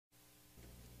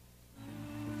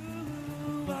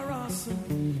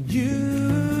awesome. You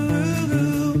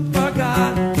are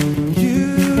God.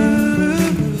 You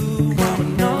are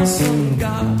an awesome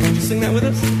God. Sing that with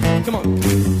us. Come on.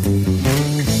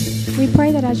 We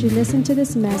pray that as you listen to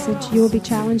this message, you will be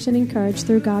challenged and encouraged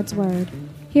through God's Word.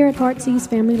 Here at Heartsease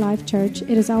Family Life Church,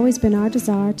 it has always been our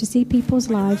desire to see people's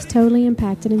lives totally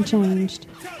impacted and changed.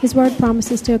 His Word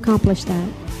promises to accomplish that.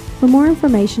 For more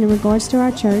information in regards to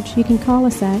our church, you can call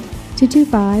us at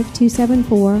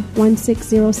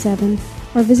 225-274-1607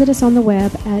 or visit us on the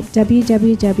web at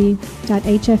www.hflc.us.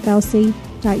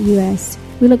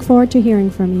 We look forward to hearing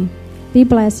from you. Be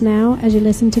blessed now as you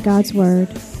listen to God's Word.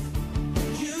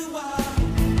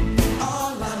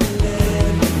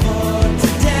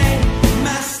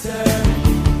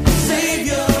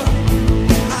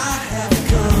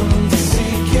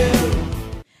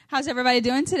 How's everybody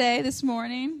doing today, this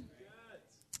morning?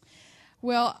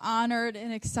 Well, honored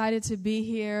and excited to be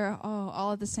here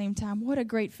all at the same time. What a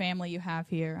great family you have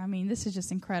here. I mean, this is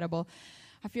just incredible.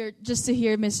 I feel just to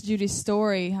hear Miss Judy's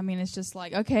story, I mean, it's just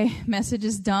like, okay, message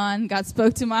is done. God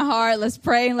spoke to my heart. Let's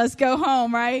pray and let's go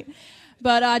home, right?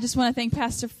 But I just want to thank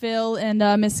Pastor Phil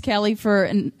and Miss Kelly for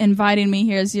inviting me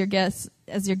here as your guest,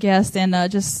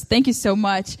 and just thank you so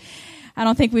much. I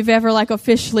don't think we've ever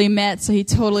officially met, so he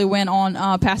totally went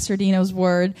on Pastor Dino's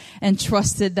word and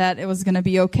trusted that it was going to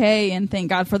be okay, and thank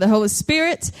God for the Holy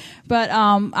Spirit. But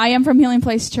I am from Healing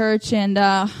Place Church, and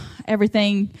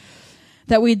everything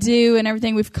that we do and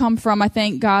everything we've come from, I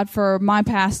thank God for my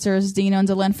pastors, Dino and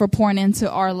Delenn, for pouring into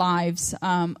our lives.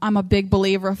 I'm a big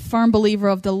believer, a firm believer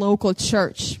of the local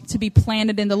church, to be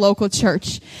planted in the local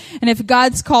church. And if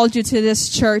God's called you to this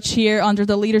church here under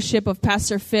the leadership of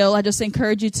Pastor Phil, I just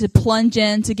encourage you to plunge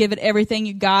in, to give it everything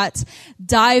you got.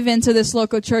 Dive into this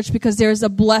local church because there's a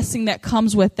blessing that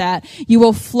comes with that. You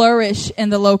will flourish in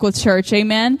the local church.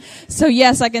 Amen? So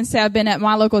yes, I can say I've been at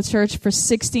my local church for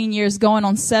 16 years, going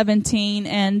on 17.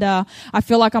 And I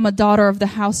feel like I'm a daughter of the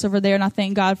house over there, and I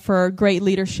thank God for great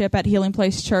leadership at Healing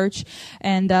Place Church,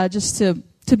 and just to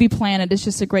be planted. It's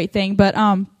just a great thing. But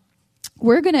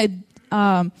we're going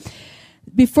to,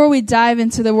 before we dive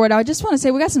into the Word, I just want to say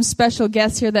we got some special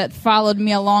guests here that followed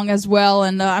me along as well,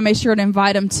 and I made sure to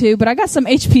invite them too. But I got some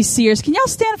HPCers. Can y'all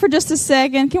stand for just a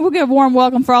second? Can we give a warm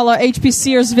welcome for all our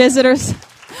HPCers visitors?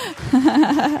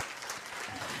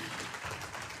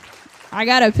 I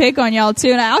got to pick on y'all,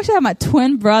 too. And I actually have my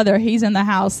twin brother. He's in the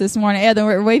house this morning. Ed,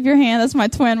 wave your hand. That's my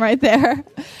twin right there.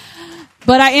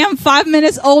 But I am 5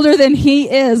 minutes older than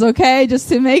he is, okay? Just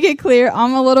to make it clear,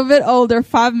 I'm a little bit older.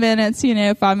 5 minutes,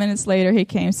 5 minutes later he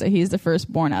came, so he's the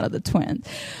firstborn out of the twins.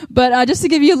 But just to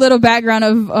give you a little background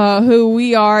of who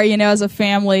we are, as a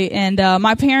family. And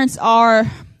my parents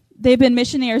they've been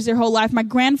missionaries their whole life. My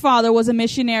grandfather was a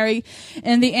missionary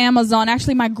in the Amazon.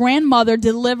 Actually, my grandmother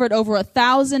delivered over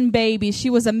 1,000 babies.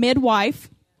 She was a midwife,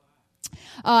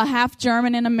 half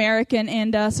German and American.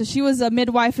 And so she was a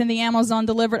midwife in the Amazon,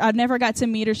 delivered. I never got to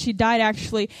meet her. She died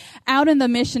actually out in the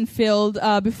mission field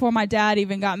before my dad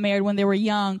even got married when they were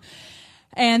young.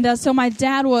 And so my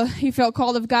dad, he felt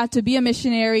called of God to be a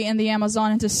missionary in the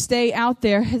Amazon and to stay out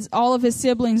there. All of his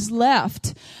siblings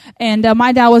left. And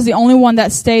my dad was the only one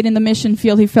that stayed in the mission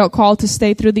field. He felt called to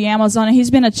stay through the Amazon. And he's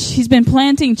been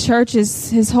planting churches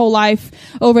his whole life,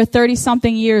 over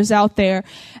 30-something years out there.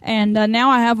 And now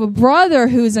I have a brother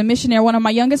who's a missionary. One of my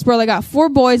youngest brothers. I got 4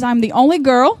 boys. I'm the only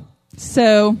girl.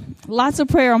 So lots of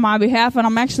prayer on my behalf. And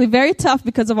I'm actually very tough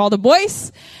because of all the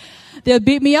boys. They'll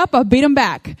beat me up, I'll beat them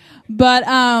back. But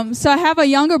so I have a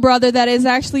younger brother that is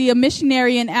actually a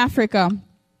missionary in Africa,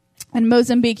 in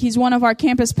Mozambique. He's one of our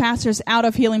campus pastors out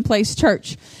of Healing Place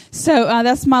Church. So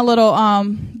that's my little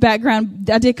background.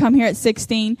 I did come here at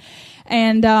 16,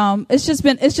 and it's just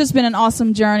been an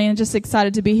awesome journey, and just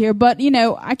excited to be here. But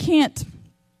I can't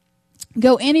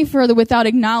go any further without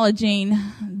acknowledging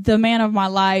the man of my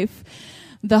life,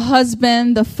 the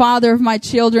husband, the father of my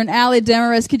children, Ali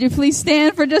Demarest. Could you please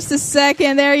stand for just a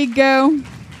second? There you go.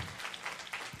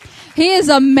 He is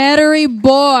a Metairie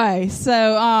boy.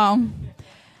 So,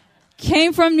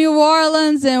 came from New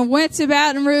Orleans and went to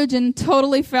Baton Rouge and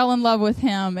totally fell in love with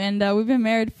him. And we've been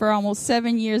married for almost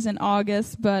 7 years in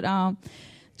August, but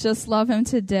just love him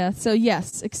to death. So,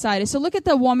 yes, excited. So, look at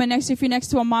the woman next to you. If you're next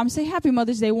to a mom, say Happy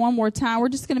Mother's Day one more time. We're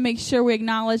just going to make sure we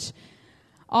acknowledge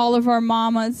all of our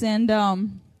mamas. And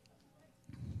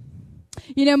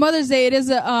Mother's Day, it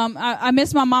is I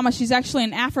miss my mama. She's actually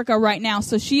in Africa right now.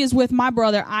 So she is with my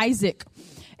brother, Isaac.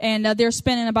 And they're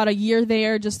spending about a year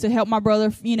there just to help my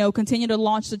brother, continue to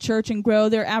launch the church and grow.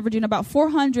 They're averaging about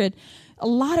 400 a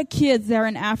lot of kids there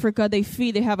in Africa, they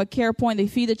have a care point, they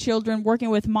feed the children, working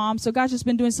with moms. So God's just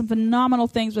been doing some phenomenal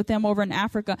things with them over in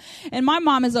Africa. And my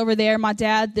mom is over there. My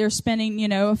dad, they're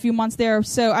spending, a few months there.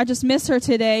 So I just miss her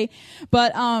today.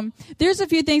 But there's a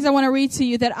few things I want to read to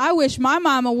you that I wish my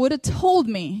mama would have told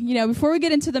me, before we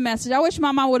get into the message. I wish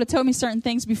my mom would have told me certain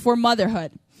things before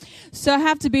motherhood. So I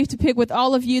have to be to pick with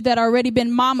all of you that already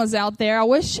been mamas out there. I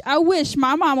wish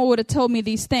my mama would have told me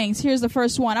these things. Here's the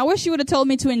first one. I wish she would have told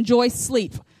me to enjoy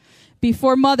sleep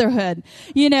before motherhood.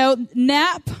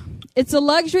 Nap, it's a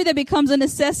luxury that becomes a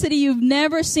necessity you've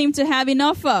never seemed to have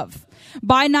enough of.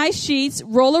 Buy nice sheets,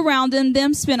 roll around in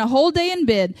them, spend a whole day in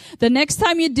bed. The next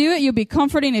time you do it, you'll be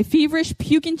comforting a feverish,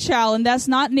 puking child, and that's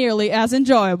not nearly as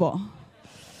enjoyable.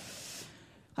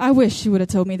 I wish she would have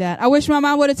told me that. I wish my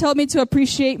mom would have told me to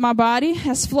appreciate my body.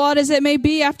 As flawed as it may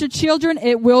be after children,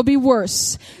 it will be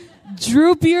worse.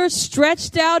 Droopier,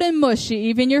 stretched out, and mushy.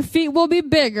 Even your feet will be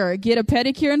bigger. Get a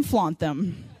pedicure and flaunt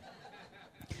them.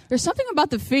 There's something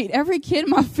about the feet. Every kid,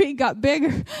 my feet got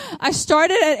bigger. I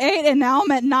started at 8 and now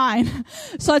I'm at 9.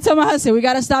 So I told my husband, we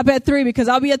got to stop at 3 because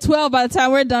I'll be at 12 by the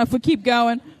time we're done if we keep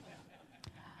going.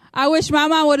 I wish my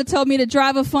mom would have told me to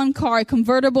drive a fun car, a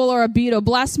convertible or a Beetle.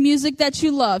 Blast music that you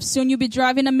love. Soon you'll be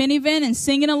driving a minivan and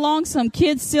singing along some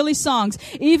kids' silly songs,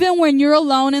 even when you're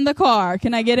alone in the car.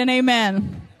 Can I get an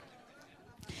amen?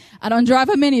 I don't drive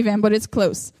a minivan, but it's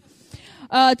close.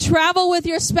 Travel with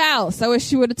your spouse. I wish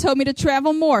she would have told me to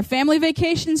travel more. Family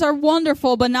vacations are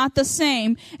wonderful, but not the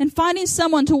same. And finding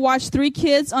someone to watch 3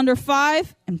 kids under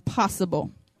 5,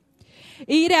 impossible.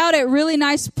 Eat out at really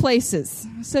nice places.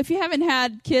 So if you haven't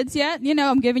had kids yet,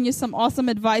 I'm giving you some awesome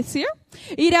advice here.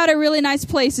 Eat out at really nice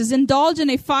places. Indulge in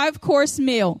a 5-course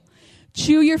meal.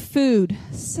 Chew your food.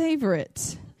 Savor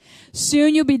it.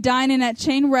 Soon you'll be dining at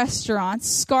chain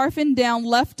restaurants, scarfing down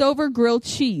leftover grilled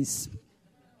cheese.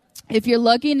 If you're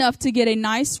lucky enough to get a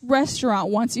nice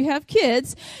restaurant once you have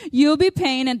kids, you'll be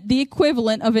paying the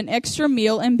equivalent of an extra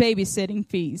meal and babysitting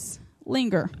fees.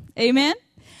 Linger. Amen?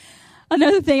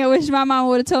 Another thing I wish my mom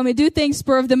would have told me, do things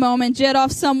spur of the moment, jet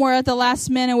off somewhere at the last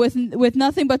minute with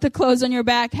nothing but the clothes on your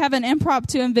back, have an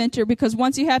impromptu adventure, because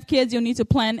once you have kids, you'll need to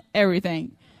plan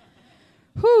everything.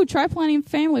 Try planning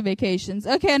family vacations.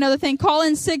 Okay, another thing, call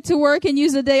in sick to work and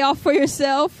use a day off for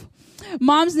yourself.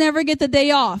 Moms never get the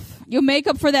day off. You'll make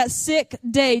up for that sick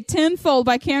day tenfold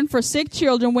by caring for sick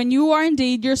children when you are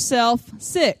indeed yourself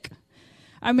sick.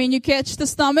 You catch the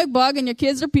stomach bug and your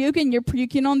kids are puking, you're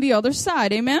puking on the other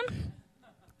side. Amen?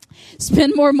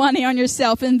 Spend more money on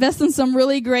yourself. Invest in some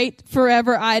really great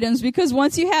forever items, because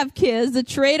once you have kids, the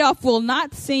trade-off will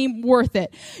not seem worth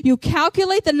it. You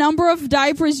calculate the number of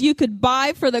diapers you could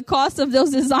buy for the cost of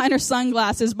those designer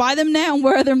sunglasses. Buy them now and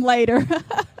wear them later.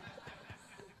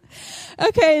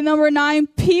 Okay, number 9,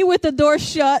 pee with the door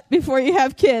shut before you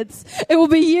have kids. It will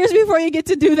be years before you get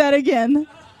to do that again.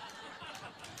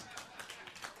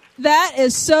 That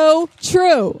is so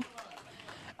true.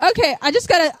 Okay, I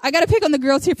gotta pick on the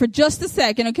girls here for just a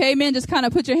second, okay? Men, just kind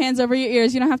of put your hands over your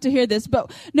ears. You don't have to hear this.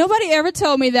 But nobody ever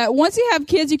told me that once you have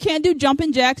kids, you can't do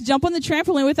jumping jacks, jump on the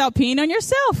trampoline without peeing on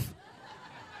yourself.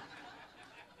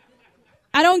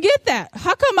 I don't get that.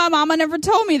 How come my mama never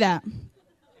told me that?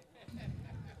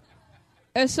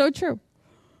 It's so true.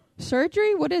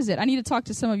 Surgery? What is it? I need to talk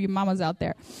to some of you mamas out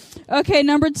there. Okay,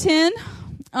 number 10,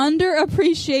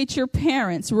 underappreciate your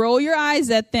parents. Roll your eyes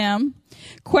at them.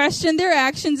 Question their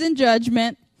actions and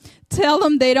judgment. Tell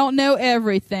them they don't know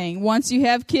everything. Once you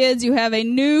have kids, you have a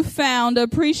newfound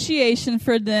appreciation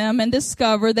for them and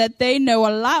discover that they know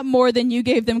a lot more than you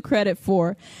gave them credit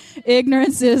for.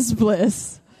 Ignorance is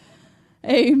bliss.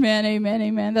 Amen, amen,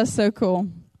 amen. That's so cool.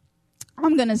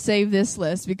 I'm going to save this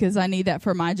list because I need that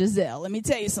for my Giselle. Let me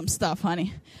tell you some stuff,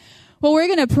 honey. Well, we're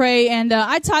going to pray, and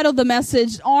I titled the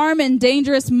message, Armed and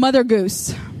Dangerous Mother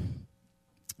Goose.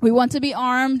 We want to be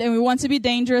armed and we want to be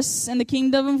dangerous in the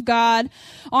kingdom of God,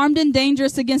 armed and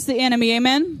dangerous against the enemy.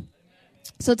 Amen?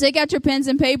 So take out your pens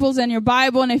and papers and your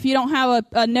Bible, and if you don't have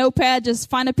a notepad, just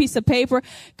find a piece of paper,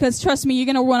 because trust me, you're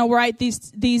going to want to write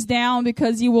these down,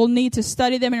 because you will need to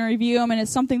study them and review them, and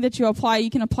it's something that you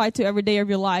can apply to every day of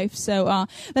your life. So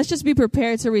let's just be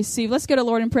prepared to receive. Let's go to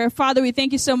Lord in prayer. Father, we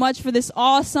thank you so much for this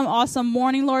awesome, awesome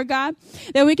morning, Lord God,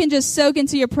 that we can just soak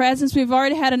into your presence. We've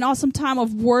already had an awesome time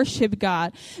of worship,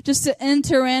 God, just to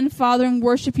enter in, Father, and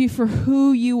worship you for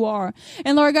who you are.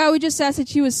 And Lord God, we just ask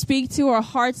that you would speak to our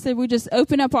hearts, that we just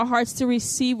open up our hearts to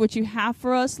receive what you have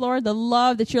for us, Lord, the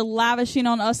love that you're lavishing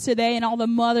on us today and all the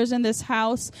mothers in this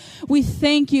house. We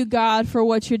thank you, God, for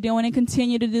what you're doing, and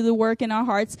continue to do the work in our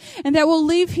hearts, and that we'll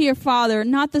leave here, Father,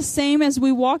 not the same as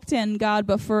we walked in, God,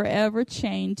 but forever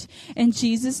changed. In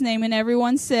Jesus' name, and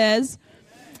everyone says,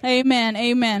 Amen.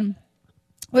 Amen.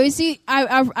 Well, you see,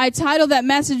 I titled that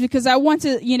message because I want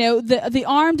to, the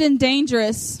armed and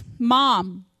dangerous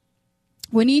mom.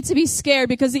 We need to be scared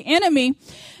because the enemy,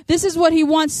 this is what he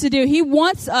wants to do. He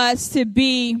wants us to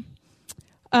be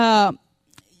not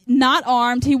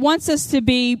armed. He wants us to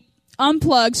be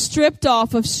unplugged, stripped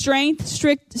off of strength,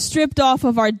 stripped off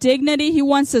of our dignity. He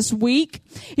wants us weak.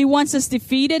 He wants us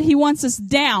defeated. He wants us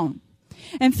down.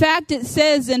 In fact, it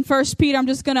says in 1 Peter,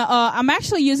 I'm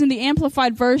actually using the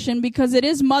Amplified version because it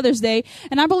is Mother's Day,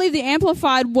 and I believe the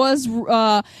Amplified was,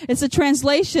 it's a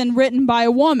translation written by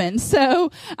a woman,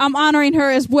 so I'm honoring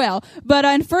her as well. But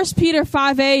in 1 Peter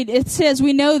 5:8, it says,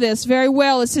 we know this very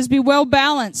well. It says, be well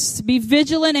balanced, be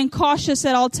vigilant and cautious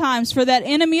at all times, for that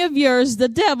enemy of yours, the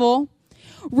devil,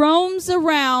 roams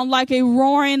around like a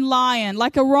roaring lion,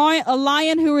 like a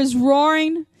lion who is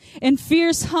roaring in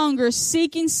fierce hunger,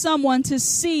 seeking someone to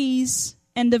seize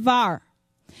and devour.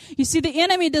 You see, the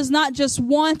enemy does not just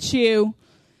want you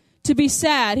to be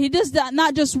sad. He does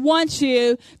not just want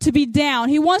you to be down.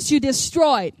 He wants you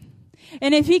destroyed.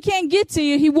 And if he can't get to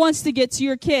you, he wants to get to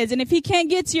your kids. And if he can't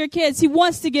get to your kids, he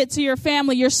wants to get to your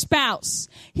family, your spouse.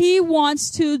 He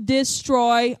wants to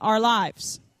destroy our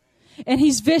lives. And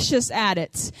he's vicious at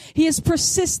it. He is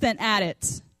persistent at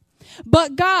it.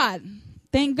 But God,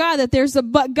 thank God that there's a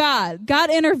but God. God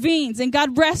intervenes and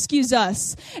God rescues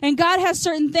us. And God has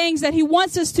certain things that he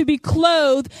wants us to be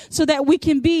clothed so that we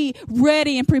can be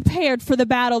ready and prepared for the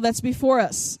battle that's before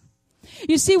us.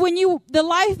 You see, the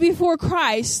life before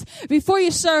Christ, before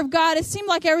you served God, it seemed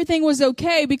like everything was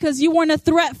okay because you weren't a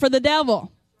threat for the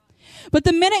devil. But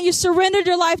the minute you surrendered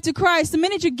your life to Christ, the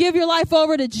minute you give your life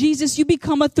over to Jesus, you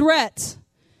become a threat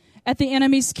at the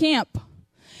enemy's camp.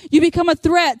 You become a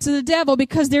threat to the devil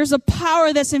because there's a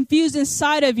power that's infused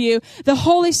inside of you. The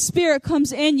Holy Spirit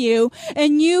comes in you,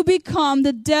 and you become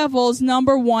the devil's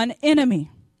number one enemy.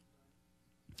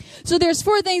 So there's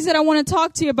 4 things that I want to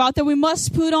talk to you about that we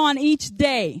must put on each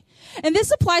day. And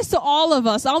this applies to all of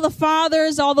us, all the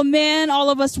fathers, all the men, all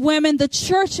of us women, the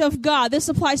church of God. This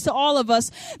applies to all of us.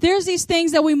 There's these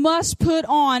things that we must put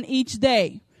on each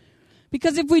day.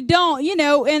 Because if we don't,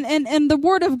 and the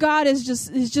Word of God is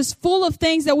just full of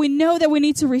things that we know that we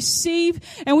need to receive,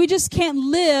 and we just can't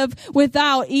live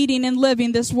without eating and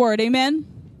living this Word. Amen?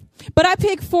 But I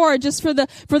picked 4 just for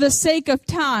the sake of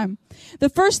time. The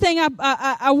first thing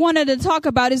I wanted to talk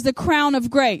about is the crown of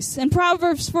grace. In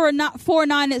Proverbs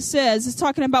 4:9 it says, it's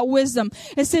talking about wisdom.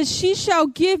 It says, she shall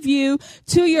give you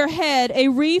to your head a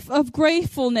wreath of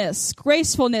gracefulness,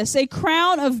 a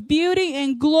crown of beauty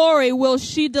and glory will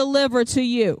she deliver to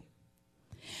you.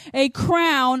 A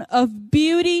crown of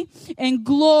beauty and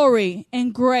glory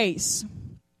and grace.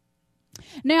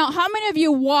 Now, how many of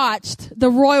you watched the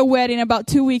royal wedding about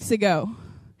 2 weeks ago?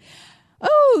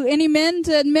 Oh, any men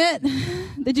to admit?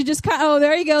 Did you just oh,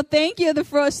 there you go. Thank you. The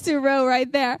first 2 row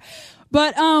right there.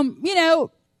 But,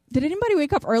 did anybody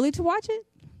wake up early to watch it?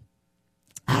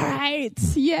 All right.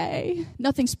 Yay.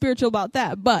 Nothing spiritual about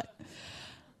that, but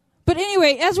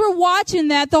anyway, as we're watching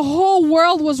that, the whole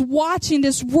world was watching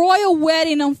this royal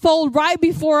wedding unfold right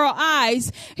before our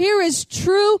eyes. Here is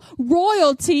true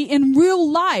royalty in real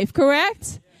life,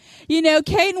 correct?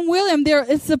 Kate and William,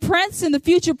 it's the prince and the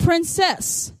future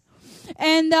princess.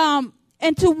 And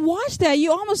to watch that,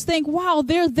 you almost think, wow,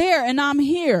 they're there and I'm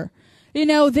here.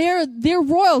 They're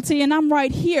royalty and I'm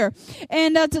right here.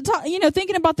 And to talk,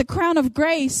 thinking about the crown of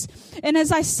grace. And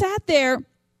as I sat there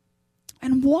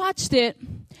and watched it,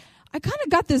 I kind of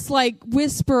got this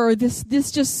whisper, this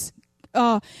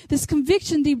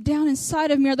conviction deep down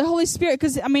inside of me, or the Holy Spirit,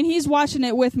 because, he's watching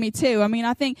it with me too.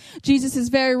 I think Jesus is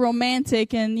very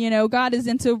romantic, and, God is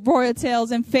into royal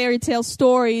tales and fairy tale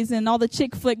stories and all the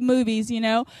chick flick movies,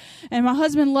 and my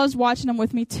husband loves watching them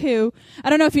with me too. I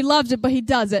don't know if he loves it, but he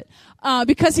does it,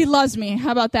 because he loves me.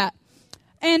 How about that?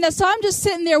 And so I'm just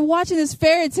sitting there watching this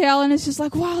fairy tale, and it's just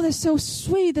like, wow, that's so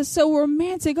sweet. That's so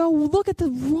romantic. Oh, look at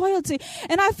the royalty.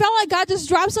 And I felt like God just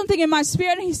dropped something in my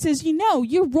spirit, and he says,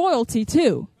 you're royalty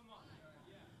too.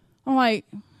 I'm like,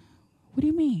 what do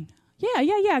you mean?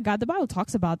 Yeah, God, the Bible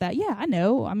talks about that. Yeah, I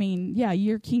know.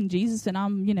 You're King Jesus,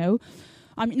 and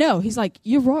no, he's like,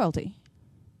 you're royalty.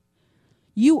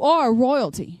 You are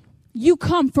royalty. You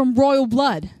come from royal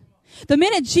blood. The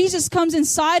minute Jesus comes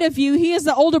inside of you, he is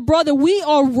the older brother. We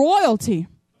are royalty.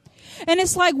 And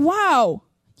it's like, wow,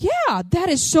 yeah, that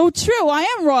is so true. I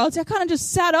am royalty. I kind of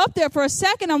just sat up there for a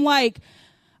second. I'm like,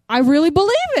 I really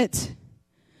believe it.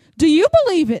 Do you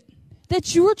believe it?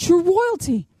 That you are true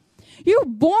royalty. You're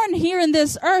born here in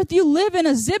this earth. You live in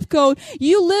a zip code.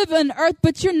 You live on earth,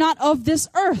 but you're not of this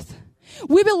earth.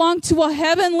 We belong to a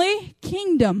heavenly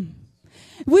kingdom.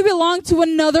 We belong to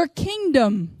another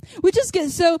kingdom. We just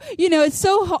get so,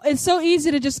 it's so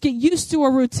easy to just get used to a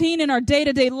routine in our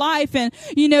day-to-day life. And,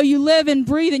 you live and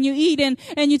breathe and you eat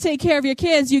and you take care of your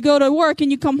kids. You go to work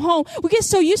and you come home. We get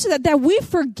so used to that we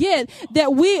forget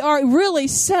that we are really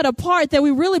set apart, that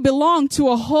we really belong to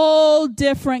a whole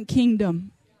different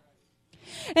kingdom.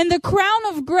 And the crown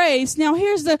of grace, now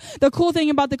here's the cool thing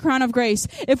about the crown of grace.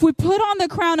 If we put on the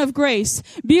crown of grace,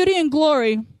 beauty and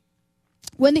glory,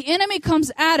 when the enemy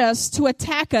comes at us to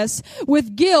attack us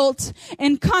with guilt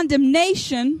and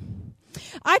condemnation,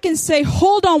 I can say,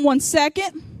 hold on one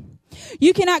second.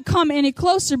 You cannot come any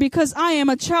closer because I am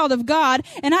a child of God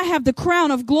and I have the crown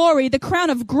of glory, the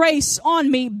crown of grace on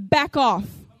me. Back off.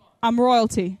 I'm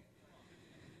royalty.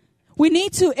 We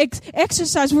need to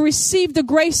exercise. We receive the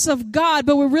grace of God,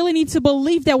 but we really need to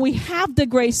believe that we have the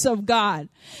grace of God.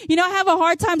 I have a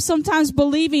hard time sometimes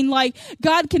believing like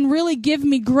God can really give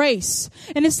me grace.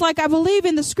 And it's like, I believe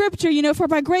in the scripture, for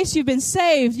by grace you've been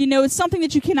saved. It's something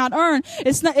that you cannot earn.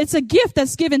 It's a gift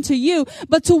that's given to you.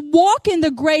 But to walk in the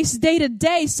grace day to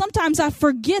day, sometimes I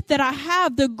forget that I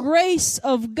have the grace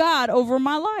of God over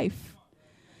my life.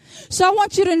 So I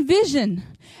want you to envision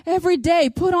every day,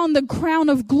 put on the crown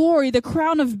of glory, the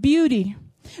crown of beauty,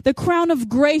 the crown of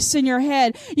grace in your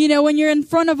head. When you're in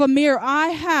front of a mirror, I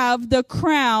have the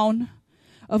crown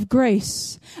of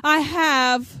grace. I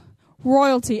have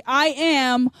royalty. I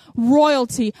am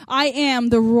royalty. I am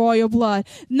the royal blood.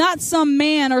 Not some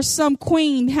man or some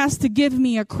queen has to give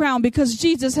me a crown because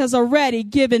Jesus has already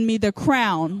given me the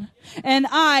crown. And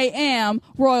I am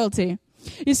royalty.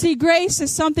 You see, grace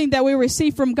is something that we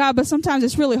receive from God, but sometimes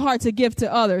it's really hard to give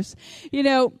to others.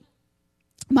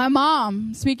 My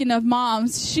mom, speaking of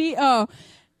moms, she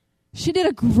did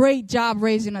a great job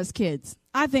raising us kids.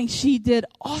 I think she did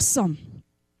awesome.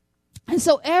 And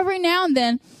so every now and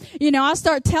then, I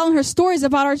start telling her stories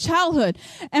about our childhood.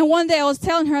 And one day I was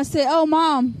telling her, I said, oh,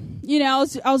 Mom, I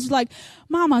was like,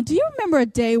 Mama, do you remember a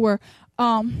day where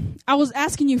I was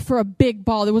asking you for a big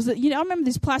ball? There was, I remember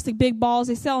these plastic big balls.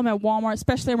 They sell them at Walmart,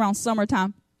 especially around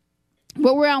summertime.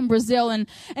 But we're out in Brazil, and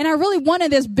I really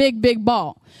wanted this big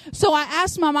ball. So I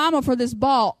asked my mama for this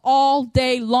ball all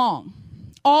day long.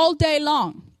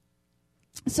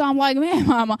 So I'm like, man,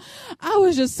 Mama, I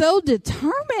was just so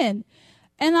determined.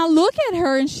 And I look at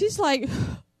her, and she's like,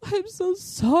 I'm so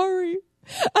sorry.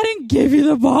 I didn't give you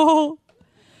the ball.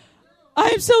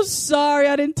 I'm so sorry.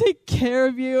 I didn't take care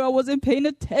of you. I wasn't paying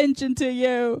attention to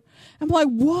you. I'm like,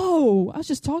 whoa, I was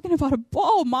just talking about a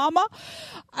ball, Mama.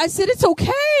 I said, it's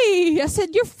okay. I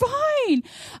said, you're fine.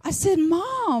 I said,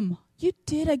 Mom, you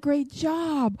did a great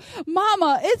job.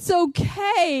 Mama, it's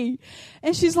okay.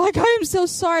 And she's like, I am so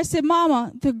sorry. I said,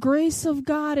 Mama, the grace of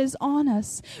God is on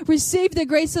us. Receive the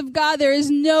grace of God. There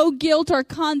is no guilt or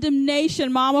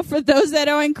condemnation, Mama, for those that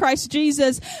are in Christ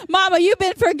Jesus. Mama, you've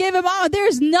been forgiven. Mama,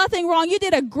 there's nothing wrong. You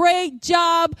did a great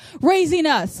job raising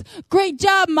us. Great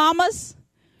job, mamas.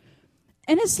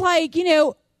 And it's like,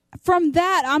 from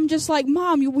that, I'm just like,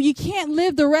 Mom, you can't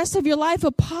live the rest of your life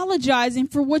apologizing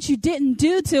for what you didn't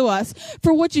do to us,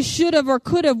 for what you should have or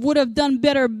could have, would have done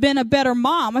better, been a better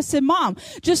mom. I said, Mom,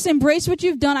 just embrace what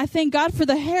you've done. I thank God for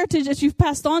the heritage that you've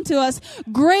passed on to us.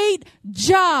 Great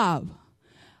job.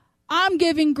 I'm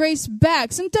giving grace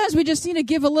back. Sometimes we just need to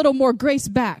give a little more grace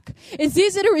back. It's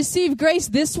easy to receive grace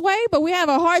this way, but we have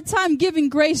a hard time giving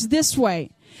grace this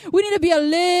way. We need to be a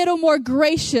little more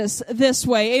gracious this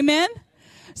way. Amen?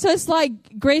 So it's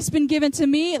like, grace been given to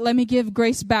me, let me give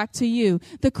grace back to you.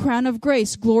 The crown of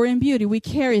grace, glory and beauty, we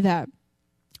carry that.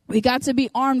 We got to be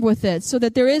armed with it so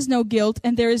that there is no guilt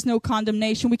and there is no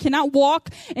condemnation. We cannot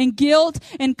walk in guilt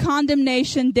and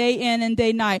condemnation day in and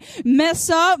day night. Mess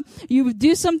up, you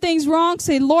do some things wrong,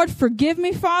 say, Lord, forgive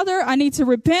me, Father. I need to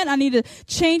repent. I need to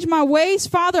change my ways,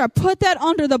 Father. I put that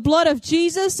under the blood of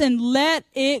Jesus and let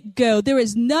it go. There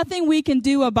is nothing we can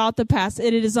do about the past.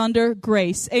 It is under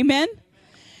grace. Amen?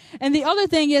 And the other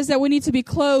thing is that we need to be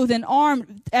clothed and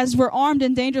armed, as we're armed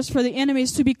and dangerous for the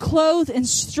enemies, to be clothed in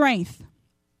strength.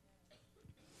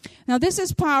 Now this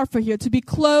is powerful here, to be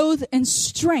clothed in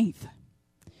strength,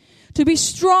 to be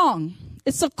strong.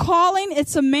 It's a calling,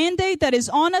 it's a mandate that is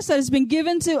on us, that has been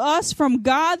given to us from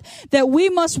God, that we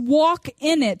must walk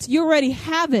in it. You already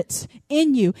have it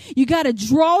in you. You got to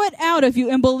draw it out of you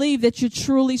and believe that you're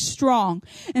truly strong.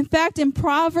 In fact, in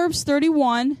Proverbs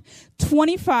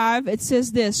 31:25, it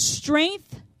says this,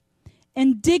 strength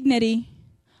and dignity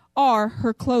are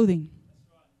her clothing.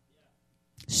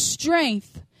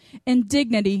 Strength and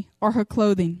dignity are her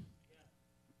clothing.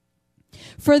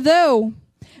 For though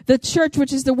the church,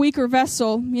 which is the weaker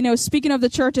vessel, speaking of the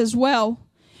church as well,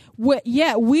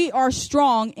 yet we are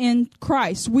strong in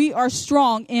Christ. We are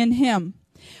strong in Him.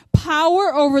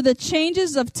 power over the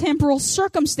changes of temporal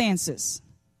circumstances.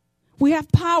 We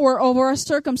have power over our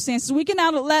circumstances. We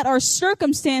cannot let our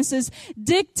circumstances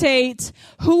dictate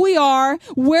who we are,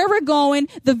 where we're going,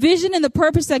 the vision and the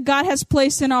purpose that God has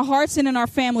placed in our hearts and in our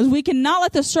families. We cannot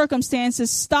let the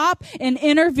circumstances stop and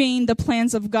intervene the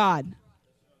plans of God.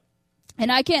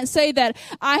 And I can't say that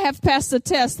I have passed the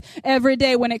test every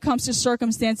day when it comes to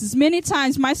circumstances. Many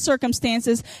times my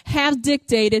circumstances have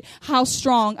dictated how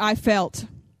strong I felt.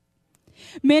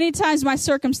 Many times my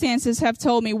circumstances have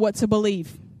told me what to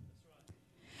believe.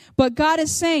 But God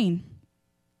is saying,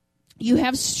 you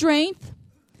have strength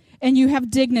and you have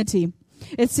dignity.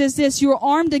 It says this, you are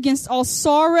armed against all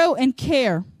sorrow and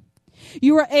care.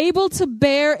 You are able to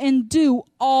bear and do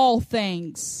all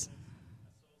things.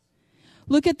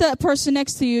 Look at the person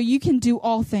next to you. You can do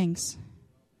all things.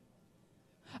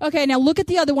 Okay, now look at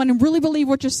the other one and really believe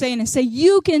what you're saying and say,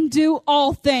 you can do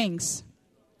all things.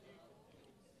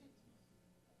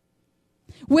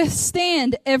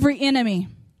 Withstand every enemy.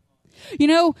 You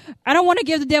know, I don't want to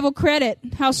give the devil credit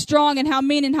how strong and how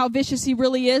mean and how vicious he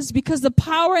really is, because the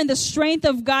power and the strength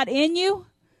of God in you,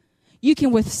 you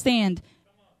can withstand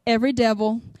every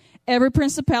devil, every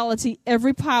principality,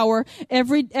 every power,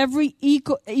 every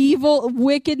evil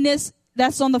wickedness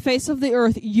that's on the face of the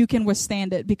earth. You can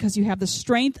withstand it because you have the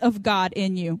strength of God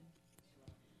in you.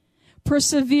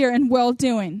 Persevere in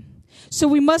well-doing. So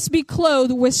we must be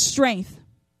clothed with strength.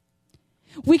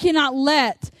 We cannot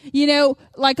let,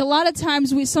 like a lot of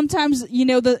times have you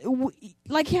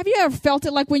ever felt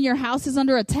it like when your house is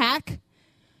under attack?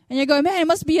 And you're going, man, it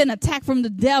must be an attack from the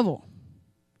devil.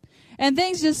 And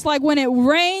things just like when it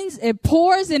rains, it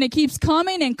pours and it keeps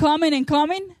coming and coming and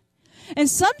coming. And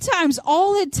sometimes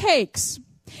all it takes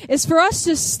is for us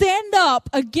to stand up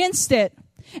against it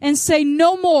and say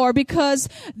no more, because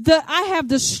I have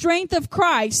the strength of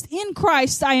Christ. In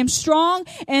Christ I am strong,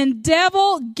 and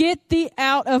devil, get thee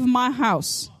out of my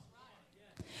house.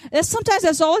 Sometimes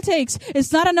that's all it takes.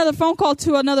 It's not another phone call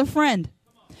to another friend.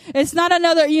 It's not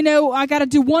another, I got to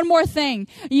do one more thing,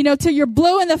 till you're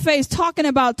blue in the face talking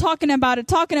about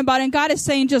it. And God is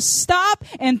saying, just stop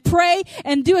and pray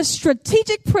and do a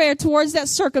strategic prayer towards that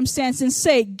circumstance and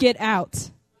say, get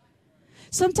out.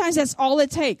 Sometimes that's all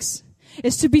it takes,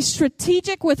 is to be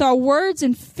strategic with our words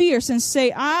and fierce and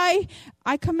say, I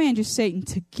command you, Satan,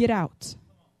 to get out.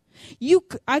 You're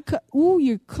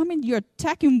coming, you're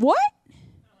attacking what?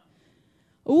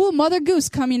 Ooh, Mother Goose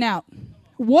coming out.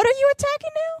 What are you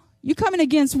attacking now? You coming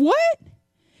against what?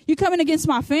 You coming against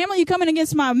my family? You coming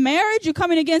against my marriage? You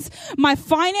coming against my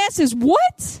finances?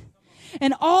 What?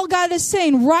 And all God is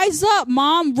saying, rise up,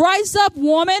 mom, rise up,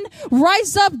 woman,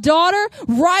 rise up, daughter,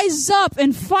 rise up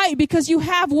and fight, because you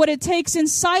have what it takes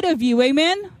inside of you.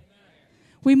 Amen?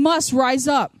 We must rise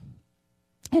up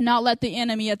and not let the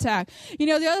enemy attack.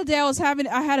 The other day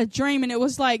I had a dream, and it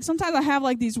was like, sometimes I have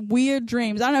like these weird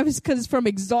dreams. I don't know if it's because it's from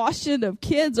exhaustion of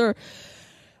kids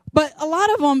but a lot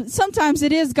of them, sometimes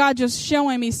it is God just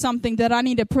showing me something that I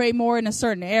need to pray more in a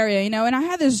certain area, and I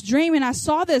had this dream, and I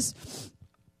saw these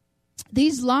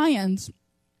lions,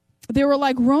 they were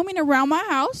like roaming around my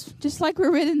house, just like we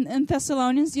read in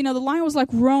Thessalonians. The lion was like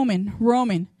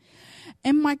roaming.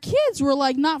 And my kids were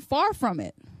like not far from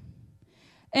it.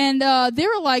 And they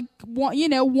were like,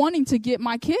 wanting to get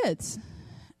my kids.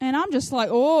 And I'm just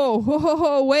like,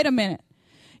 wait a minute.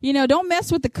 Don't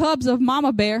mess with the cubs of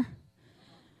Mama Bear.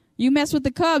 You mess with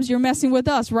the cubs, you're messing with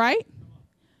us, right?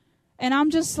 And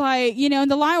I'm just like, and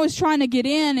the lion was trying to get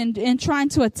in and trying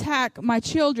to attack my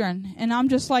children. And I'm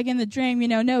just like in the dream,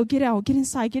 no, get out, get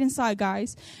inside,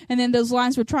 guys. And then those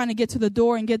lions were trying to get to the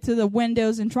door and get to the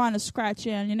windows and trying to scratch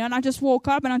in, and I just woke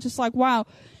up and I'm just like, wow,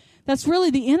 that's really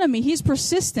the enemy. He's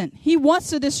persistent. He wants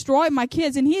to destroy my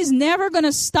kids, and he's never going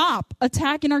to stop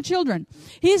attacking our children.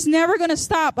 He's never going to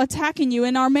stop attacking you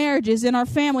in our marriages, in our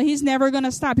family. He's never going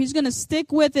to stop. He's going to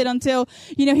stick with it until,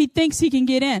 he thinks he can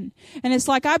get in. And it's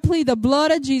like, I plead the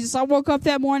blood of Jesus. I woke up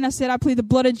that morning, I said, I plead the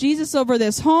blood of Jesus over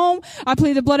this home. I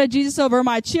plead the blood of Jesus over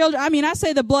my children. I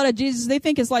say the blood of Jesus, they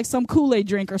think it's like some Kool-Aid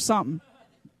drink or something.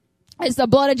 It's the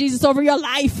blood of Jesus over your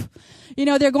life.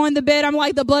 They're going to bed. I'm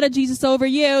like, the blood of Jesus over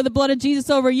you, the blood of Jesus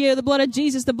over you, the blood of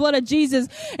Jesus, the blood of Jesus.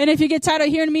 And if you get tired of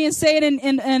hearing me and say it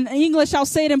in English, I'll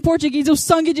say it in Portuguese. O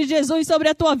sangue de Jesus sobre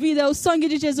a tua vida. O sangue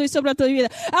de Jesus sobre a tua vida.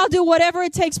 I'll do whatever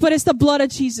it takes, but it's the blood of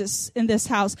Jesus in this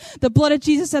house. The blood of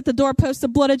Jesus at the doorpost, the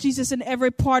blood of Jesus in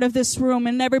every part of this room,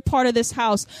 in every part of this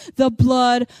house. The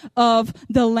blood of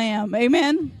the Lamb.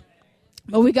 Amen?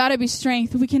 But we got to be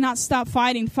strength. We cannot stop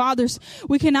fighting. Fathers,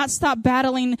 we cannot stop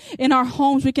battling in our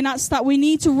homes. We cannot stop. We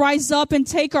need to rise up and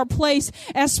take our place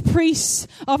as priests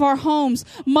of our homes.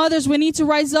 Mothers, we need to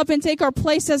rise up and take our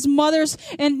place as mothers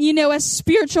and, as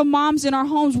spiritual moms in our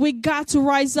homes. We got to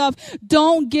rise up.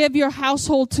 Don't give your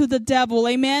household to the devil.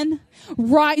 Amen.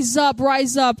 Rise up,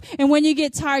 rise up. And when you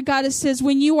get tired, God says,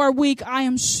 when you are weak, I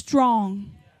am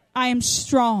strong. I am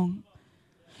strong.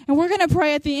 And we're going to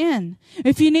pray at the end.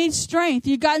 If you need strength,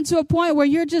 you've gotten to a point where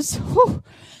you're just,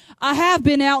 I have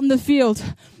been out in the field.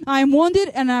 I am wounded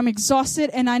and I'm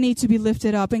exhausted and I need to be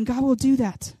lifted up. And God will do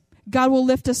that. God will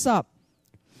lift us up.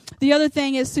 The other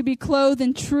thing is to be clothed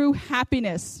in true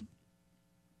happiness.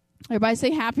 Everybody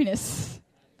say happiness.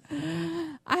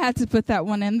 I had to put that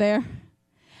one in there.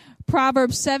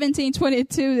 Proverbs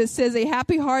 17:22 that says a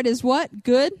happy heart is what?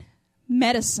 Good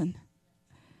medicine.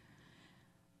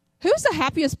 Who's the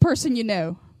happiest person you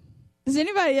know? Does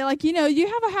anybody you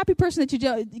have a happy person that you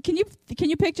do? Can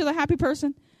you picture the happy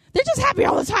person? They're just happy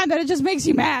all the time that it just makes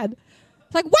you mad.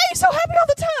 It's like, why are you so happy all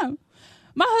the time?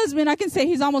 My husband, I can say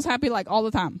he's almost happy like all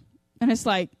the time. And it's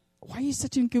like, why are you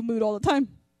such in a good mood all the time?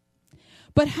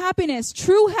 But happiness,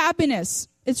 true happiness,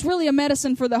 it's really a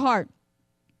medicine for the heart.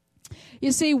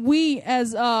 You see, we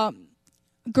as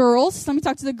girls, let me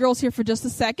talk to the girls here for just a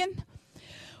second.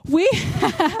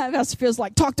 That feels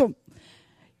like, talk to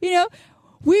them.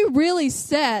 We really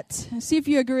see if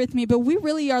you agree with me, but we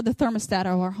really are the thermostat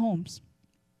of our homes.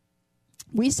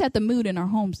 We set the mood in our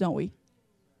homes, don't we?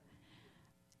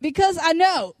 Because I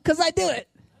do it.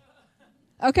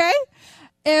 Okay?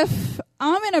 If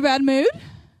I'm in a bad mood,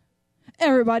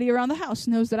 everybody around the house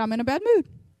knows that I'm in a bad mood.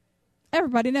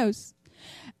 Everybody knows.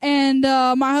 And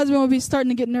my husband will be starting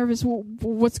to get nervous. Well,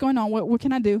 what's going on? What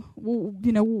can I do? Well,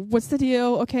 what's the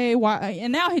deal? Okay, why?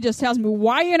 And now he just tells me,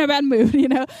 why are you in a bad mood?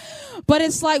 But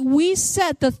it's like we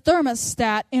set the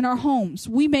thermostat in our homes.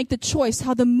 We make the choice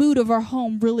how the mood of our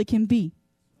home really can be.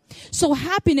 So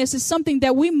happiness is something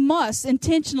that we must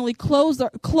intentionally clothe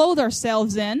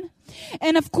ourselves in.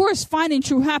 And of course, finding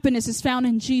true happiness is found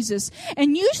in Jesus.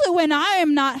 And usually when I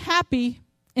am not happy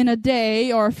in a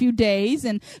day or a few days,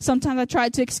 and sometimes I try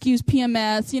to excuse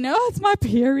PMS, it's my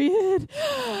period.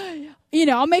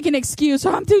 I'll make an excuse,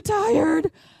 I'm too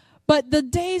tired. But the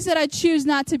days that I choose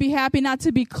not to be happy, not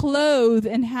to be clothed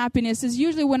in happiness, is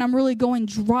usually when I'm really going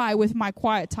dry with my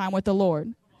quiet time with the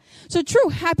Lord. So true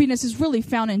happiness is really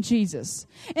found in Jesus.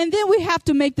 And then we have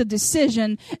to make the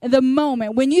decision, the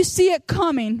moment. When you see it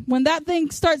coming, when that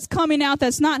thing starts coming out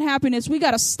that's not happiness, we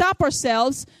got to stop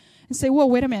ourselves and say, whoa,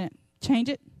 wait a minute. Change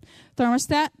it.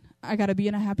 Thermostat, I got to be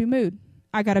in a happy mood.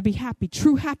 I got to be happy.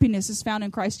 True happiness is found in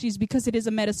Christ Jesus because it is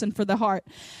a medicine for the heart.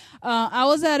 I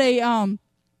was at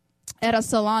a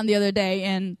salon the other day,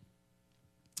 and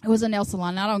it was a nail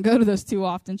salon. I don't go to those too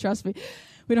often, trust me.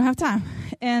 We don't have time.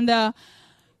 And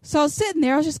so I was sitting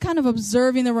there. I was just kind of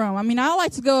observing the room. I mean, I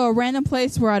like to go to a random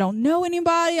place where I don't know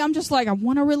anybody. I'm just like, I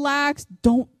want to relax.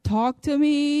 Don't talk to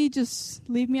me. Just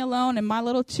leave me alone in my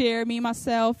little chair, me,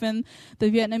 myself, and the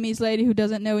Vietnamese lady who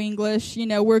doesn't know English.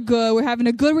 We're good. We're having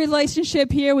a good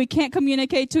relationship here. We can't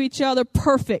communicate to each other.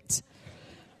 Perfect.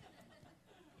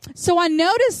 So I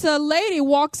noticed a lady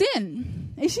walks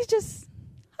in, and she just,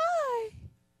 hi.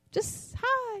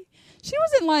 She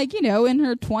wasn't in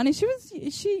her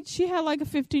 20s. She had like a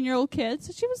 15-year-old kid,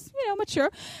 so she was, mature.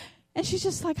 And she's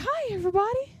just like, hi,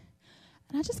 everybody.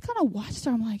 And I just kind of watched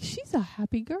her. I'm like, she's a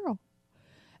happy girl.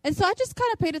 And so I just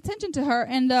kind of paid attention to her,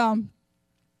 and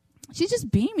she's just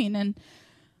beaming. And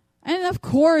of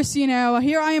course,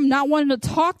 here I am not wanting to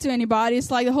talk to anybody.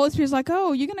 It's like the Holy Spirit's like,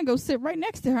 oh, you're going to go sit right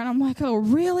next to her. And I'm like, oh,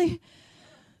 really?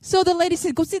 So the lady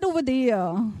said, go sit over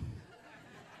there.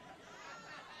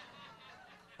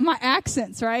 My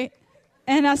accents, right?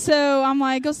 And so I'm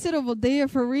like, go sit over there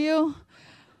for real.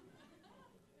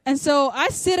 And so I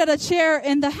sit at a chair,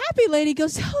 and the happy lady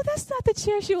goes, oh, that's not the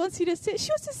chair she wants you to sit.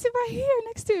 She wants to sit right here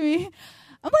next to me.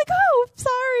 I'm like, oh,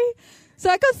 sorry.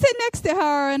 So I go sit next to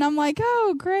her, and I'm like,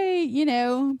 oh, great,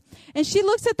 And she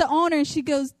looks at the owner, and she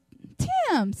goes,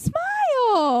 Tim,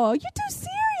 smile. You're too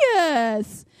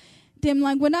serious. Tim,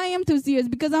 like, when I am too serious,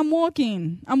 because I'm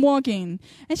walking. And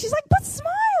she's like, but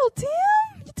smile, Tim.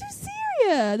 You're too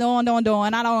serious. Don't.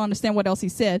 And I don't understand what else he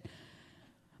said.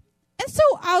 And so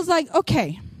I was like,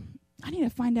 okay, I need to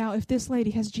find out if this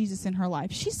lady has Jesus in her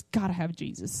life. She's got to have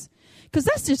Jesus, because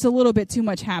that's just a little bit too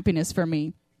much happiness for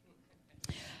me.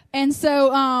 And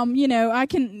so, we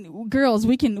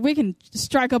can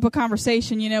strike up a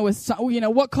conversation, with,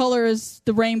 what color is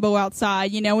the rainbow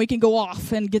outside? We can go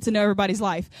off and get to know everybody's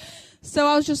life. So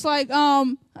I was just like,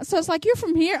 so it's like, you're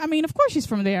from here? I mean, of course she's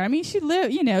from there. I mean,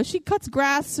 she cuts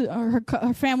grass.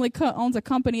 Her family owns a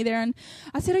company there. And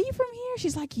I said, are you from here?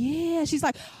 She's like, yeah. She's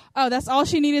like, oh, that's all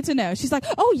she needed to know. She's like,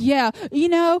 oh, yeah.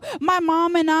 My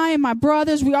mom and I and my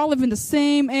brothers, we all live in the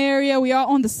same area. We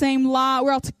all own the same lot.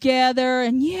 We're all together.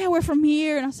 And, yeah, we're from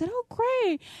here. And I said, oh,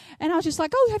 great. And I was just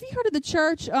like, oh, have you heard of the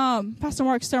church? Pastor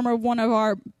Mark Sturmer, one of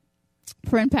our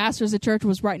friend pastors, the church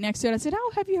was right next to it. I said,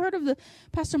 oh, have you heard of the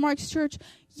Pastor Mark's church?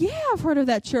 Yeah, I've heard of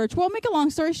that church. Well, make a long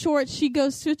story short, she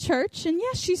goes to a church, and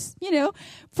yeah, she's,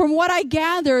 from what I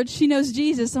gathered, she knows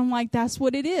Jesus. I'm like, that's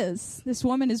what it is. This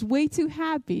woman is way too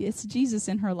happy. It's Jesus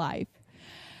in her life.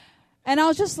 And I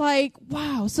was just like,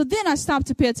 wow. So then I stopped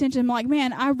to pay attention. I'm like,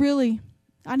 man,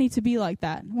 I need to be like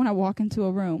that when I walk into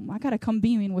a room. I got to come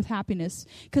beaming with happiness,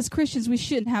 because Christians, we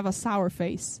shouldn't have a sour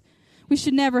face. We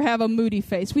should never have a moody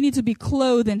face. We need to be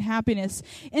clothed in happiness.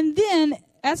 And then,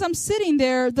 as I'm sitting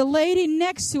there, the lady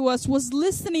next to us was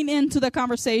listening into the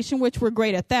conversation, which we're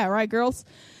great at that, right, girls?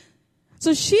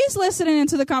 So she's listening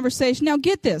into the conversation. Now,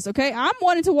 get this, okay? I'm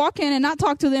wanting to walk in and not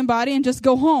talk to anybody and just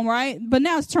go home, right? But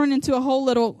now it's turned into a whole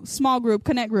little small group,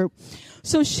 connect group.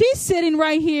 So she's sitting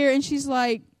right here, and she's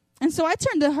like, and so I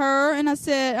turned to her, and I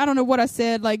said, I don't know what I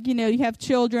said, like, you have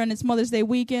children, it's Mother's Day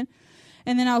weekend.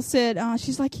 And then I said,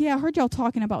 she's like, yeah, I heard y'all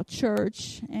talking about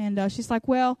church. And she's like,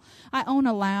 well, I own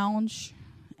a lounge.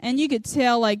 And you could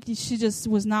tell, like, she just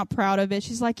was not proud of it.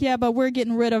 She's like, yeah, but we're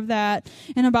getting rid of that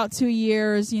in about 2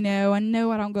 years, and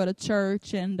no, I don't go to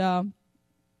church. And I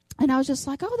was just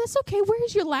like, oh, that's okay.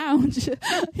 Where's your lounge?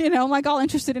 I'm like all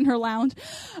interested in her lounge.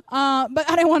 But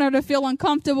I didn't want her to feel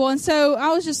uncomfortable. And so I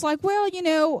was just like, well,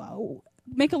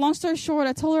 make a long story short,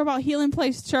 I told her about Healing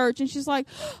Place Church, and she's like,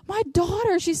 my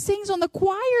daughter, she sings on the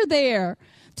choir there.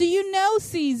 Do you know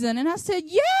Season? And I said,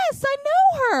 yes, I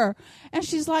know her. And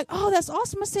she's like, oh, that's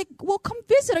awesome. I said, well, come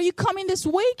visit. Are you coming this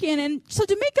weekend? And so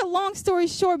to make a long story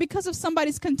short, because of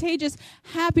somebody's contagious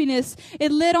happiness,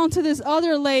 it led on to this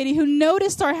other lady who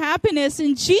noticed our happiness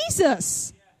in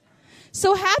Jesus.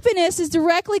 So happiness is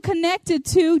directly connected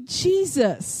to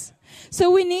Jesus. So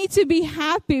we need to be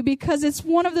happy because it's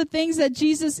one of the things that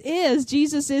Jesus is.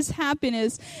 Jesus is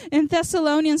happiness. In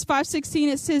Thessalonians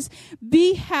 5:16, it says,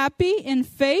 be happy in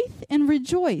faith and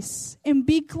rejoice and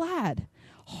be glad,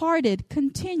 hearted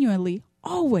continually,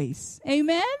 always.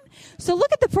 Amen? So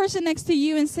look at the person next to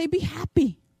you and say, be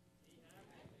happy.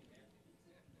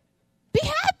 Be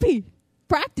happy.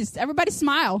 Practice. Everybody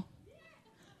smile.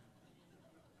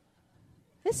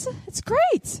 It's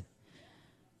great.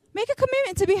 Make a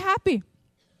commitment to be happy.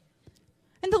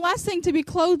 And the last thing to be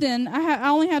clothed in, I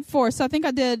only had 4. So I think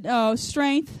I did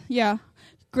strength,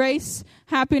 grace,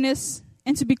 happiness,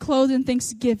 and to be clothed in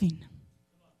thanksgiving.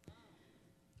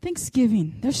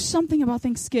 Thanksgiving. There's something about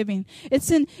Thanksgiving.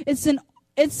 It's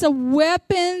a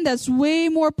weapon that's way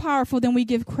more powerful than we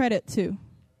give credit to.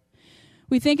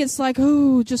 We think it's like,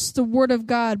 just the word of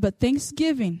God, but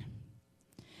Thanksgiving.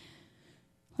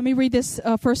 Let me read this.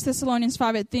 1 Thessalonians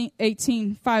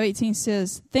 5:18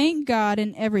 says, thank God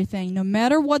in everything, no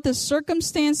matter what the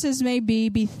circumstances may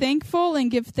be thankful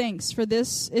and give thanks, for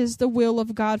this is the will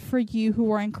of God for you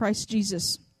who are in Christ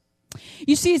Jesus.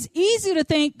 You see, it's easy to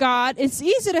thank God. It's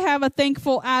easy to have a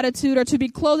thankful attitude or to be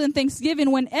clothed in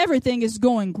thanksgiving when everything is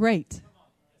going great.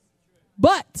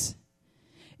 But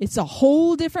it's a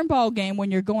whole different ballgame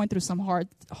when you're going through some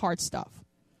hard stuff.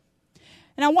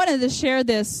 And I wanted to share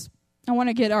this. I want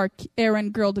to get our Aaron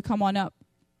girl to come on up.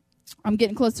 I'm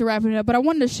getting close to wrapping it up, but I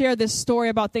wanted to share this story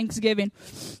about Thanksgiving.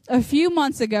 A few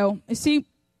months ago, you see,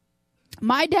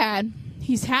 my dad,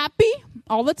 he's happy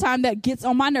all the time. That gets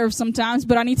on my nerves sometimes,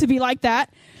 but I need to be like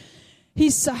that.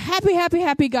 He's a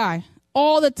happy guy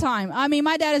all the time. I mean,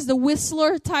 my dad is the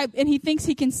whistler type, and he thinks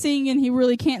he can sing, and he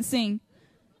really can't sing.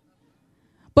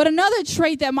 But another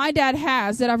trait that my dad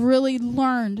has that I've really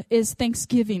learned is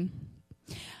Thanksgiving.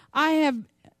 I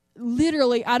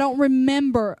don't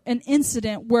remember an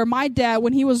incident where my dad,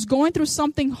 when he was going through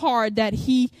something hard, that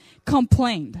he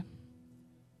complained.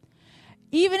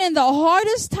 Even in the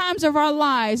hardest times of our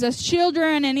lives as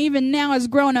children and even now as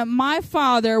grown up, my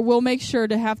father will make sure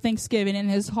to have Thanksgiving in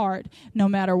his heart no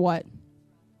matter what.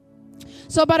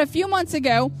 So about a few months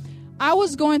ago, I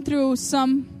was going through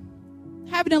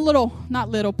having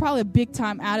probably a big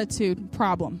time attitude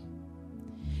problem.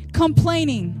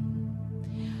 Complaining.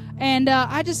 And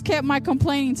I just kept my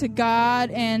complaining to God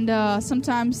and a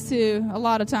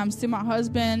lot of times to my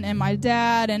husband and my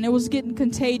dad, and it was getting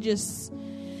contagious.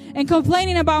 And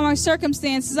complaining about my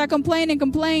circumstances, I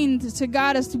complained to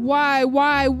God as to why,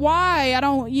 I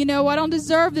don't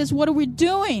deserve this. What are we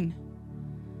doing?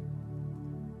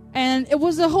 And it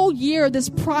was a whole year, this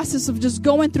process of just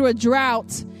going through a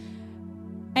drought.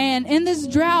 And in this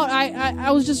drought,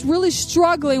 I was just really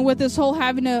struggling with this whole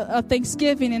having a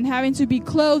Thanksgiving and having to be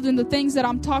clothed in the things that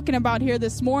I'm talking about here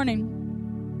this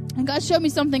morning. And God showed me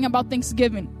something about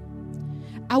Thanksgiving.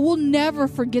 I will never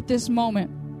forget this moment.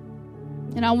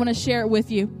 And I want to share it with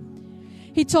you.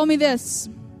 He told me this.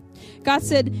 God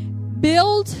said,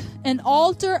 build an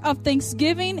altar of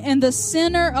thanksgiving in the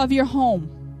center of your home.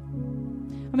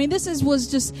 I mean, this was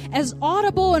just as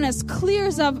audible and as clear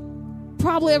as I've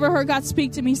probably ever heard God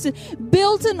speak to me. He said,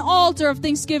 build an altar of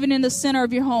thanksgiving in the center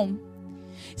of your home.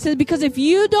 He said, because if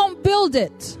you don't build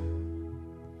it,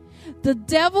 the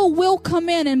devil will come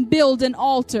in and build an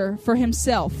altar for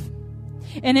himself.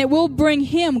 And it will bring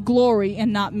him glory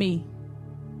and not me.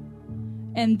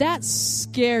 And that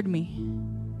scared me.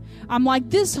 I'm like,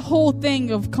 this whole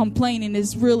thing of complaining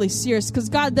is really serious, because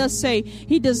God does say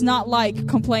he does not like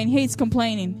complaining, hates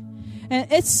complaining. And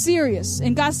it's serious.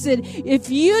 And God said, if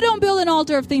you don't build an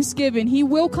altar of thanksgiving, he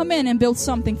will come in and build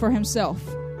something for himself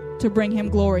to bring him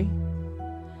glory.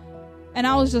 And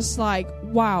I was just like,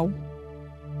 wow.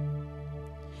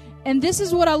 And this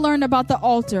is what I learned about the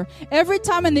altar. Every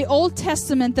time in the Old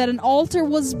Testament that an altar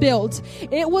was built,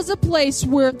 it was a place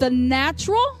where the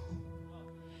natural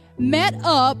met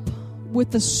up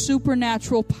with the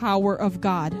supernatural power of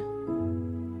God.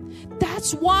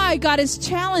 That's why God is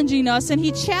challenging us, and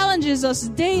he challenges us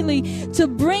daily to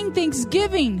bring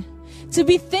thanksgiving, to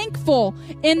be thankful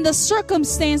in the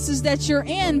circumstances that you're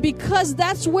in, because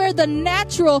that's where the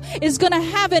natural is going to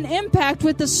have an impact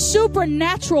with the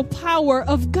supernatural power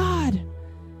of God.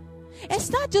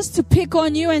 It's not just to pick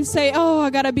on you and say, oh,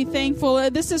 I got to be thankful.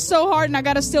 This is so hard and I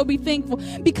got to still be thankful.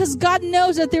 Because God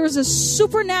knows that there is a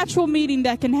supernatural meeting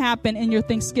that can happen in your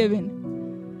Thanksgiving.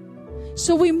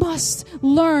 So we must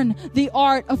learn the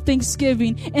art of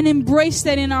Thanksgiving and embrace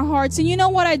that in our hearts. And you know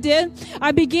what I did?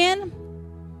 I began,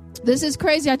 this is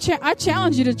crazy, I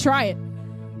challenge you to try it.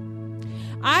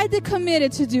 I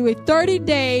committed to do a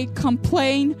 30-day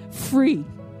complaint-free.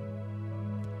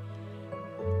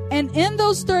 And in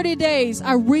those 30 days,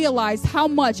 I realized how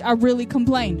much I really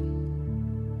complained.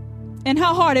 And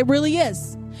how hard it really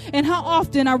is. And how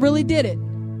often I really did it.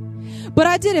 But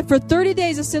I did it for 30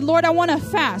 days. I said, Lord, I want to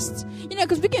fast. You know,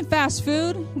 because we can fast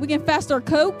food. We can fast our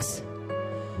Cokes.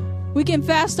 We can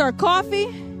fast our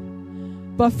coffee.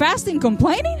 But fasting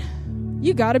complaining?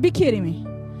 You got to be kidding me.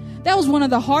 That was one of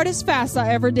the hardest fasts I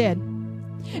ever did.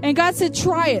 And God said,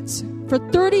 try it for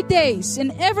 30 days.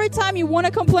 And every time you want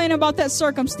to complain about that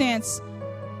circumstance,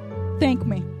 thank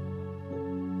me.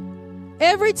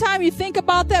 Every time you think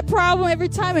about that problem, every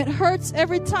time it hurts,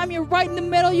 every time you're right in the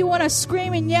middle, you want to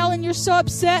scream and yell and you're so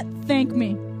upset, thank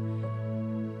me.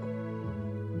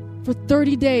 For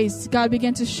 30 days, God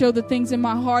began to show the things in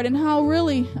my heart and how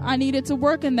really I needed to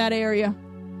work in that area.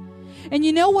 And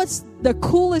you know what's the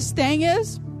coolest thing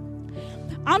is?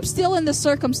 I'm still in the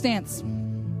circumstance.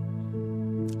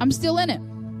 I'm still in it.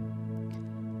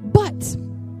 But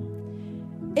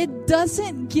it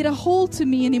doesn't get a hold to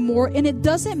me anymore, and it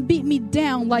doesn't beat me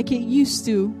down like it used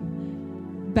to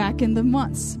back in the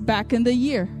months, back in the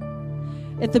year.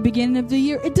 At the beginning of the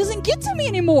year, it doesn't get to me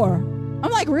anymore.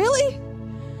 I'm like, really?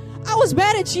 I was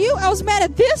mad at you? I was mad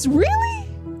at this? Really?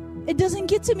 It doesn't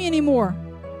get to me anymore.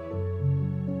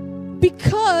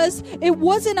 Because it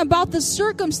wasn't about the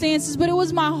circumstances, but it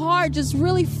was my heart just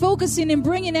really focusing and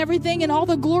bringing everything and all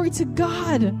the glory to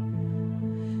God.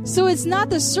 So it's not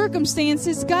the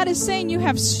circumstances. God is saying you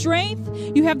have strength.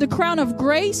 You have the crown of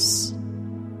grace.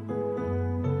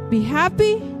 Be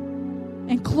happy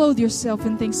and clothe yourself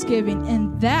in thanksgiving.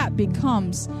 And that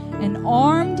becomes an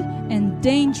armed and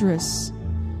dangerous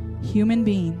human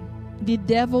being. The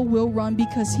devil will run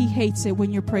because he hates it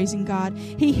when you're praising God.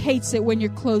 He hates it when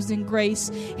you're clothed in grace.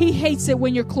 He hates it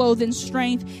when you're clothed in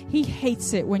strength. He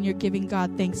hates it when you're giving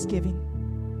God thanksgiving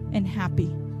and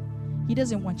happy. He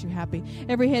doesn't want you happy.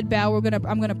 Every head bow.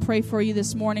 I'm gonna pray for you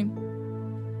this morning.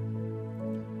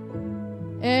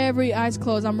 Every eyes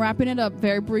closed. I'm wrapping it up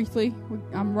very briefly.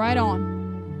 I'm right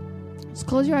on. Just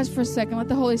close your eyes for a second. Let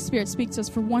the Holy Spirit speak to us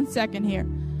for 1 second here.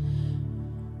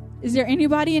 Is there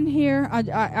anybody in here?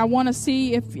 I want to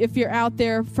see if you're out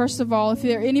there. First of all, if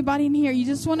there's anybody in here, you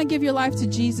just want to give your life to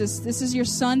Jesus. This is your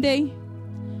Sunday.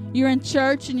 You're in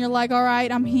church and you're like, all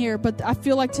right, I'm here, but I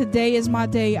feel like today is my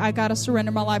day. I got to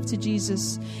surrender my life to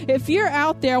Jesus. If you're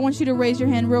out there, I want you to raise your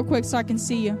hand real quick so I can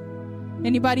see you.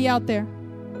 Anybody out there?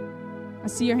 I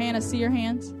see your hand. I see your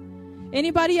hands.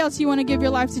 Anybody else you want to give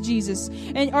your life to Jesus?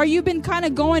 And are you been kind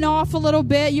of going off a little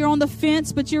bit? You're on the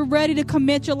fence, but you're ready to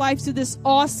commit your life to this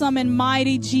awesome and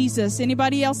mighty Jesus.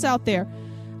 Anybody else out there?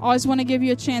 I always want to give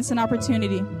you a chance and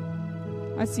opportunity.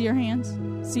 I see your hands.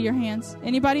 See your hands.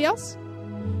 Anybody else?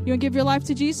 You want to give your life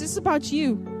to Jesus? This is about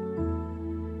you.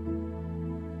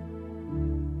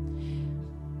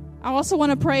 I also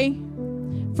want to pray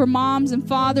for moms and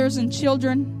fathers and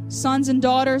children, sons and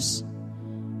daughters.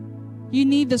 You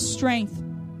need the strength.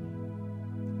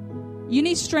 You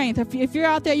need strength. If you're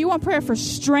out there, you want prayer for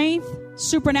strength,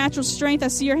 supernatural strength. I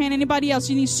see your hand. Anybody else?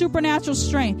 You need supernatural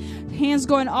strength. Hands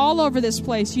going all over this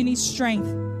place. You need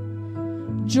strength.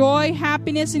 Joy,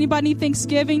 happiness. Anybody need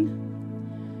Thanksgiving?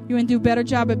 You want to do a better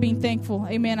job at being thankful.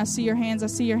 Amen. I see your hands. I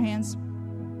see your hands.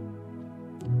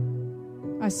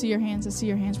 I see your hands. I see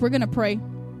your hands. We're going to pray.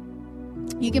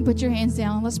 You can put your hands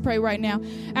down. Let's pray right now.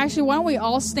 Actually, why don't we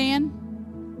all stand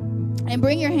and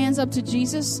bring your hands up to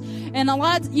Jesus? And a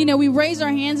lot, we raise our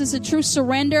hands. It's a true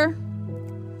surrender.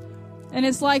 And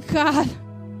it's like, God,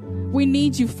 we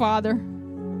need you, Father.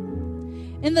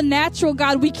 In the natural,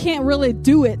 God, we can't really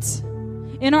do it.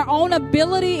 In our own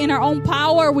ability, in our own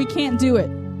power, we can't do it.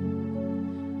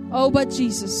 Oh, but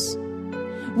Jesus,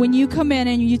 when you come in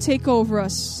and you take over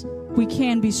us, we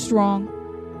can be strong.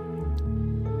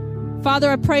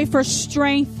 Father, I pray for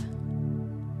strength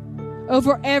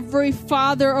over every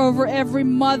father, over every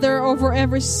mother, over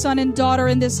every son and daughter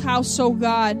in this house, oh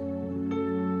God.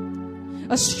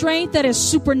 A strength that is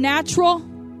supernatural.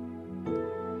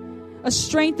 A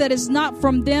strength that is not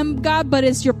from them, God, but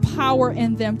is your power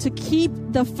in them to keep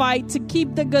the fight, to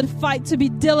keep the good fight, to be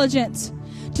diligent,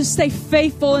 to stay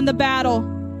faithful in the battle.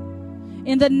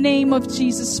 In the name of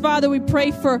Jesus. Father, we pray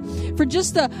for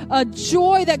just a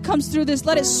joy that comes through this.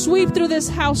 Let it sweep through this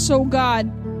house, oh God.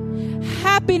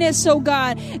 Happiness, oh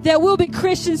God, that we'll be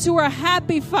Christians who are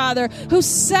happy, Father, who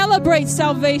celebrate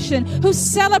salvation, who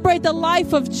celebrate the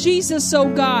life of Jesus,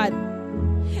 oh God.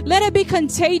 Let it be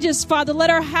contagious, Father.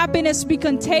 Let our happiness be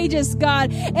contagious,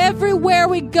 God. Everywhere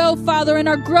we go, Father, in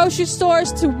our grocery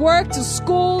stores, to work, to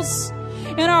schools,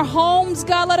 in our homes,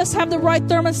 God, let us have the right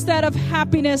thermostat of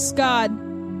happiness, God.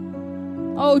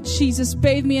 Oh, Jesus,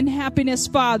 bathe me in happiness,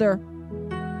 Father.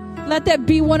 Let that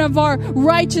be one of our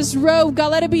righteous robe,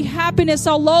 God. Let it be happiness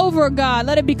all over, God.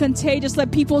 Let it be contagious.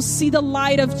 Let people see the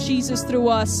light of Jesus through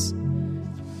us.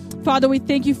 Father, we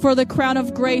thank you for the crown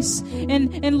of grace.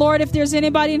 And Lord, if there's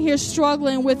anybody in here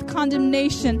struggling with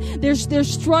condemnation, they're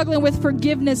struggling with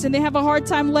forgiveness, and they have a hard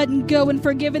time letting go and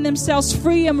forgiving themselves,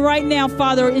 free them right now,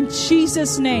 Father, in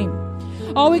Jesus' name.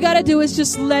 All we got to do is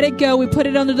just let it go. We put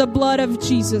it under the blood of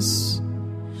Jesus.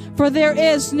 For there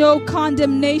is no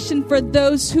condemnation for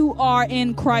those who are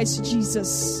in Christ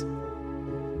Jesus.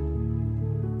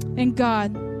 And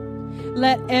God,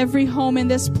 let every home in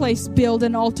this place build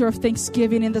an altar of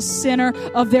thanksgiving in the center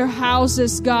of their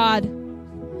houses, God.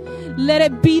 Let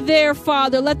it be there,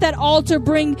 Father. Let that altar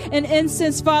bring an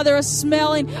incense, Father, a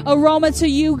smelling aroma to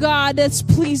you, God, that's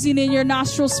pleasing in your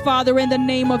nostrils, Father, in the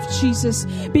name of Jesus.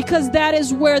 Because that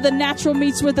is where the natural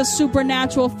meets with the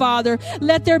supernatural, Father.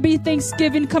 Let there be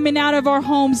thanksgiving coming out of our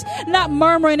homes, not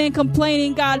murmuring and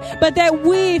complaining, God, but that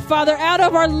we, Father, out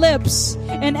of our lips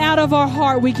and out of our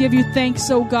heart, we give you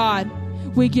thanks, oh God.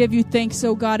 We give you thanks,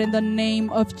 oh God, in the name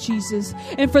of Jesus.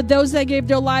 And for those that gave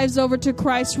their lives over to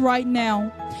Christ right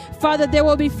now, Father, they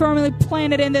will be firmly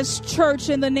planted in this church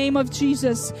in the name of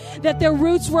Jesus. That their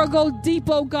roots will go deep,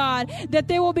 oh God. That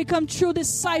they will become true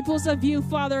disciples of you,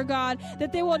 Father God.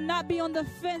 That they will not be on the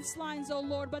fence lines, oh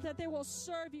Lord, but that they will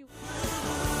serve you.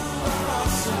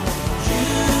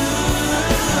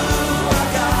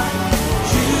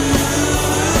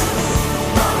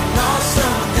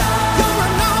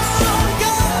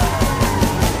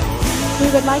 We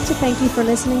would like to thank you for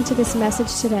listening to this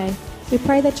message today. We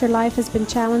pray that your life has been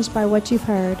challenged by what you've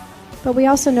heard, but we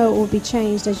also know it will be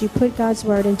changed as you put God's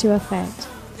Word into effect.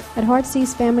 At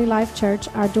Heartsease Family Life Church,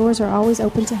 our doors are always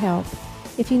open to help.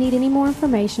 If you need any more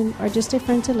information or just a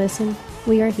friend to listen,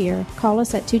 we are here. Call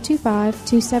us at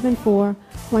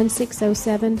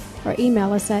 225-274-1607 or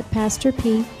email us at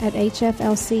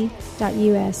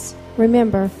pastorp@hflc.us.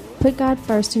 Remember, put God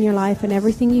first in your life and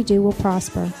everything you do will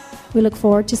prosper. We look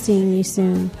forward to seeing you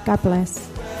soon. God bless.